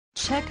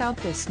Check out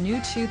this new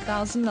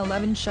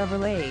 2011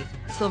 Chevrolet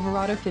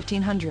Silverado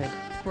 1500.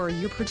 For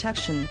your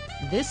protection,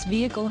 this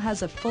vehicle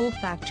has a full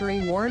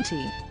factory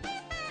warranty.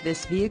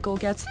 This vehicle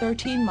gets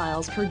 13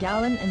 miles per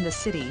gallon in the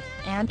city,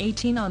 and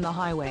 18 on the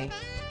highway.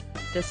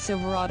 The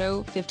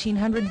Silverado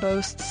 1500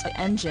 boasts an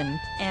engine,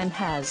 and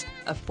has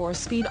a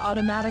 4-speed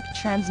automatic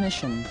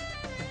transmission.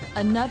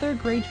 Another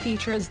great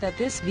feature is that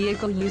this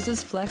vehicle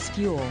uses flex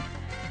fuel.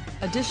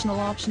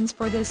 Additional options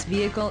for this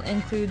vehicle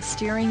include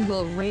steering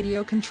wheel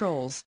radio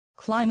controls,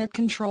 climate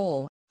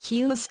control,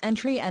 keyless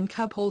entry and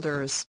cup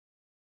holders.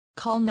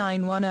 Call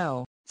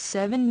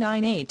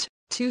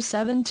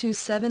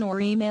 910-798-2727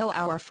 or email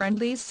our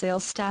friendly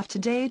sales staff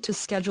today to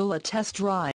schedule a test drive.